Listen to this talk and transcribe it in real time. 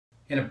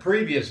In a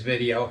previous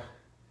video,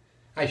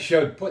 I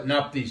showed putting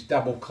up these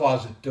double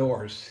closet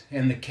doors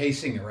and the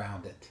casing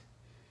around it.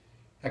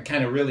 I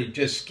kind of really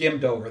just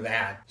skimmed over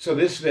that. So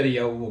this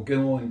video will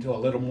go into a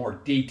little more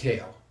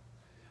detail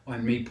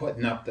on me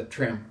putting up the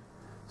trim.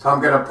 So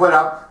I'm going to put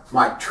up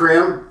my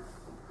trim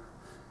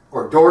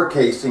or door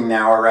casing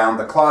now around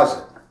the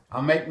closet.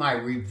 I'll make my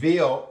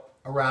reveal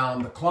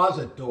around the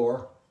closet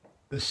door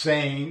the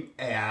same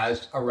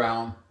as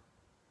around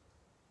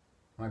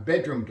my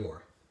bedroom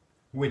door,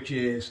 which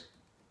is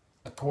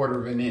 1/4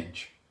 of an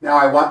inch. Now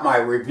I want my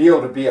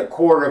reveal to be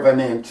 1/4 of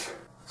an inch,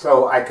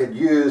 so I could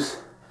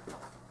use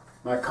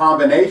my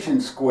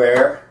combination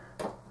square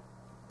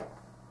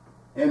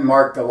and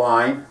mark the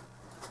line.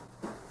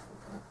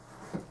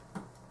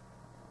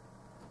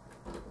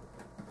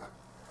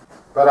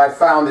 But I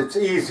found it's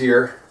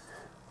easier.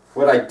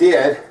 What I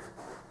did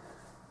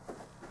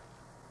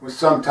was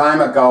some time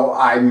ago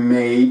I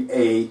made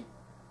a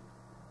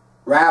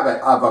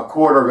rabbet of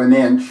 1/4 of an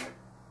inch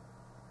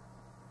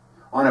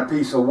on a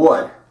piece of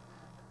wood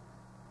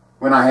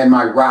when I had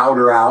my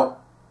router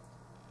out,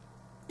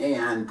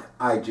 and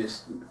I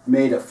just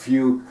made a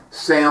few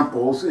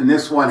samples, and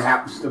this one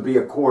happens to be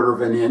 1/4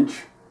 of an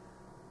inch,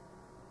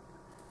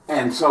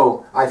 and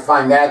so I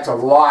find that's a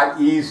lot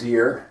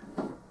easier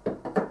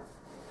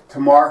to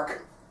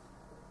mark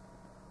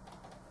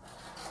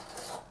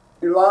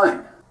your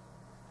line.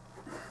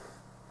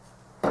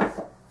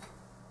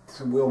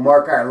 So we'll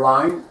mark our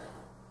line,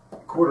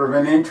 1/4 of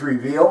an inch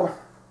reveal.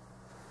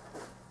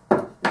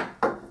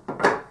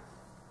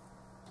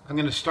 I'm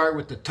going to start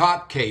with the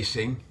top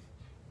casing,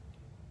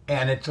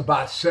 and it's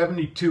about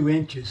 72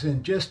 inches,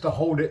 and just to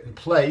hold it in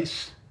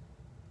place,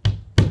 I'm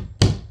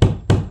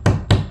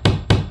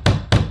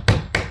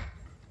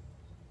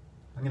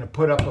going to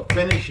put up a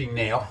finishing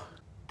nail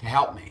to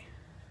help me.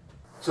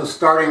 So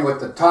starting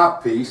with the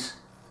top piece,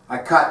 I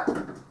cut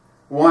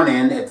one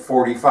end at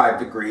 45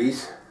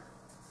 degrees,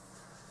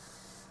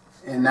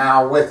 and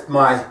now with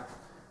my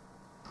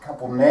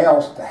couple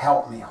nails to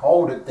help me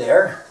hold it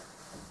there,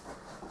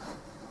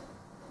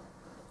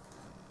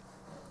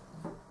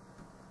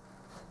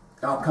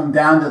 I'll come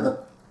down to the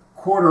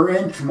 1/4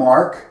 inch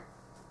mark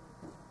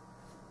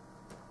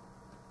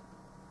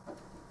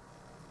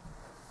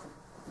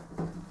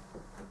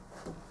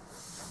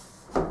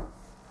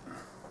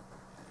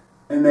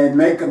and then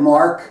make a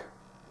mark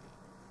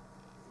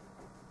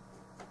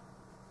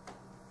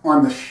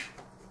on the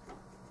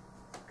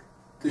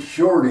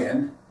short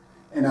end,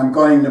 and I'm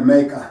going to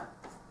make a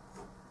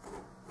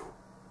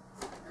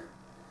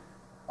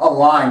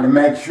line to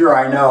make sure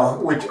I know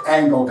which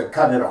angle to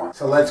cut it on.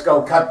 So let's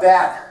go cut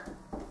that.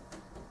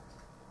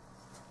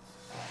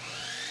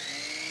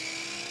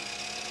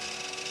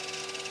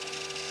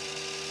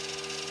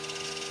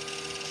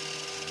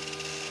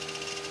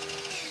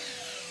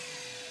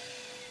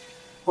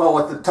 Well,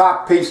 with the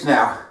top piece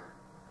now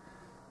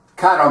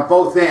cut on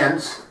both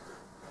ends,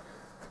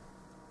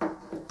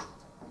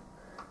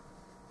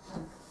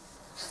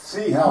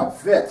 see how it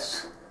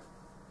fits.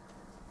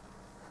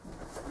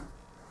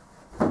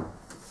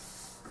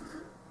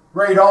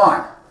 Right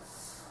on.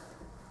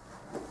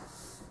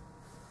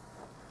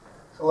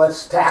 So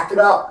let's tack it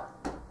up.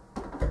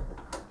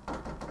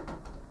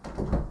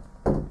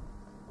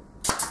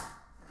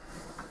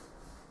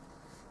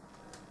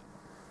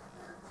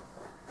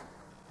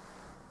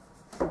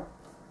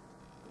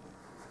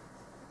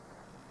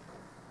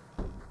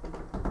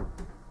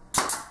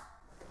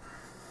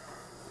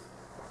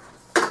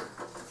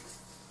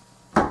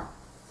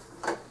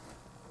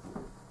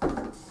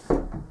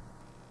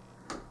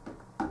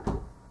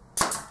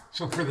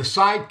 So for the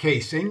side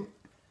casing,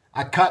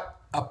 I cut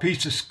a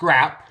piece of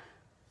scrap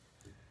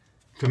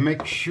to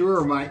make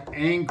sure my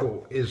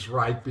angle is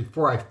right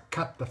before I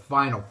cut the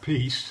final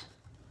piece.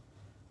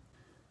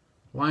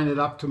 Line it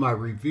up to my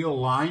reveal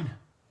line,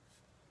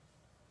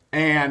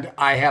 and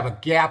I have a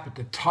gap at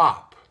the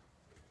top.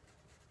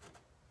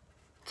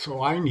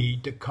 So I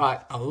need to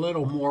cut a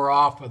little more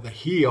off of the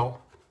heel,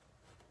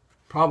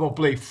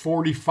 probably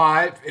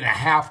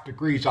 45.5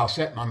 degrees. I'll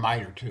set my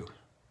miter to.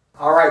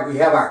 All right, we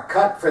have our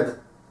cut for the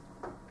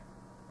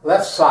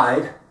left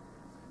side,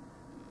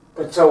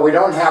 but so we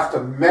don't have to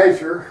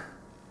measure,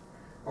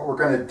 what we're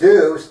going to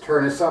do is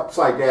turn this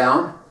upside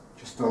down,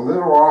 just a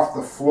little off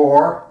the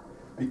floor,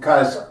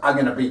 because I'm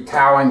going to be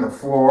toweling the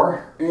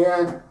floor,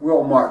 and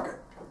we'll mark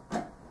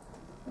it.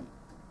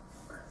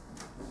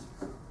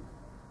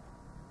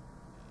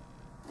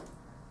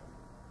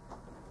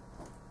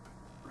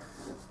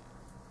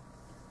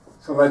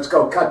 So let's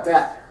go cut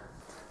that.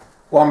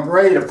 Well, I'm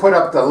ready to put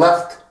up the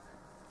left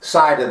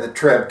side of the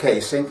trim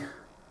casing.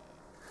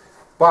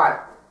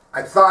 But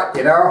I thought,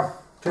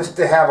 just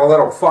to have a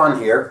little fun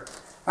here,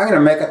 I'm going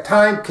to make a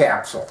time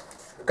capsule.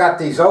 I've got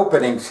these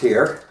openings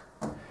here,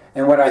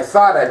 and what I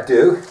thought I'd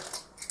do,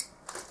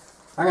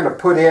 I'm going to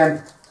put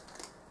in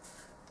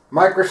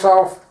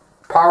Microsoft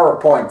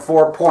PowerPoint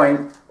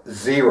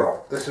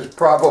 4.0. This is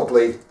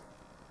probably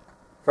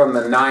from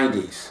the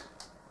 90s.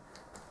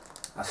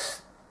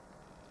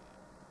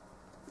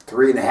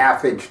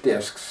 3.5-inch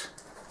discs.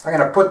 I'm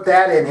going to put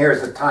that in here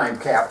as a time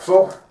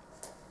capsule.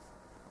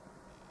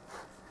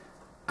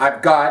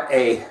 I've got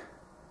the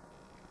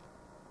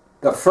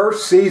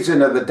first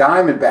season of the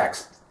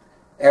Diamondbacks,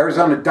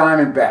 Arizona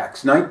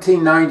Diamondbacks,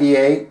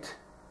 1998,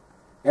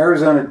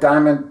 Arizona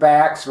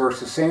Diamondbacks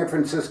versus San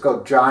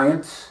Francisco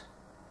Giants,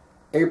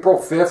 April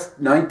 5th,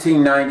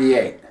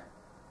 1998.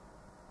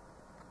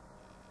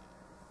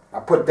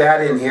 I'll put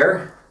that in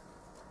here.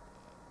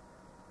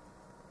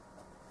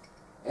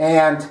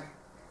 And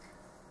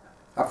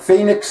a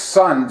Phoenix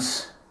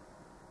Suns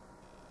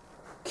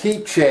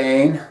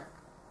keychain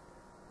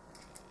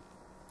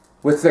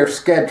with their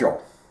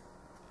schedule.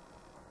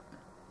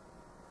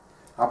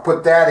 I'll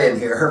put that in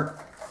here.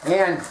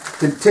 And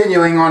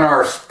continuing on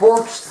our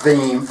sports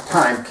theme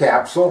time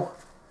capsule,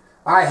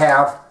 I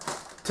have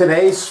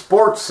today's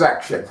sports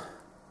section,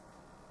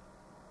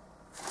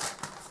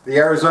 the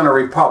Arizona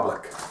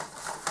Republic.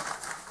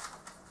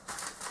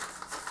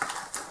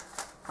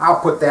 I'll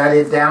put that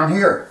in down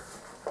here.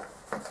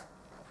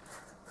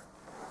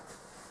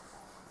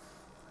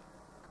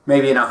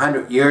 Maybe in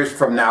 100 years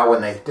from now,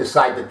 when they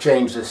decide to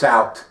change this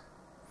out,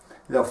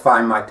 they'll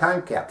find my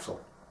time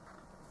capsule.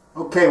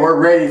 Okay, we're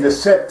ready to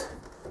sit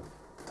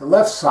the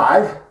left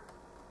side.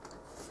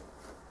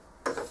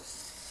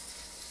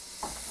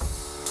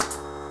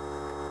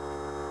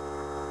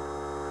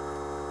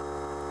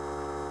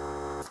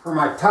 For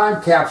my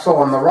time capsule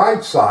on the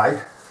right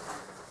side,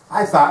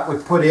 I thought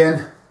we'd put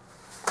in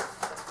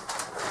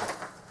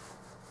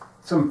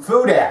some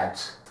food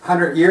ads.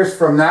 100 years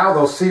from now,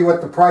 they'll see what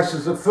the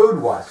prices of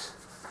food was.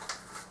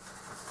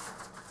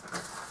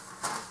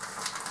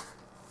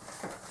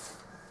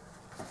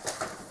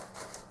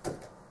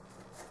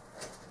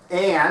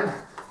 And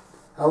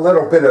a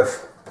little bit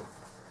of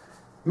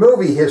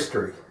movie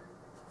history.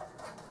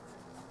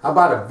 How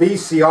about a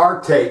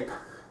VCR tape?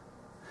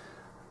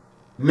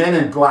 Men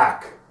in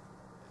Black.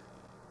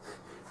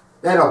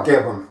 That'll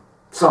give them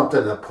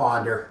something to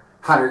ponder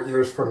 100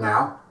 years from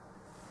now.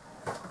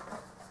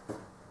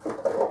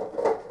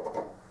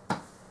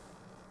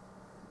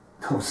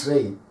 We'll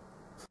see.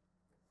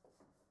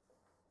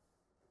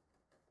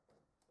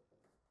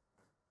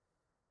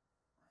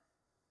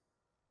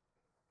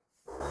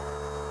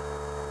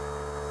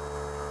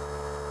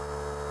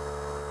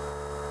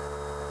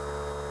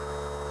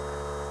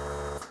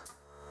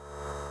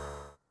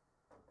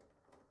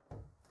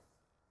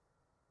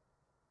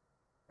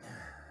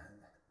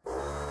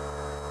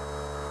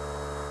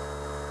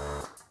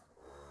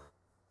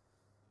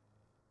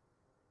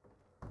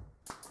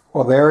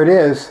 Well, there it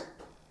is.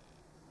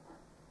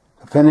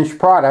 The finished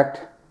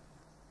product.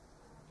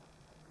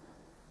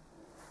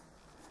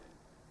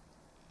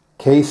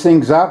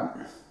 Casing's up.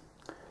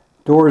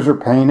 Doors are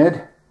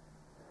painted.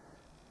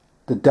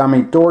 The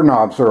dummy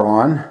doorknobs are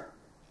on.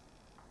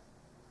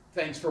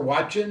 Thanks for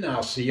watching.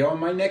 I'll see you on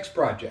my next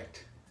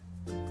project.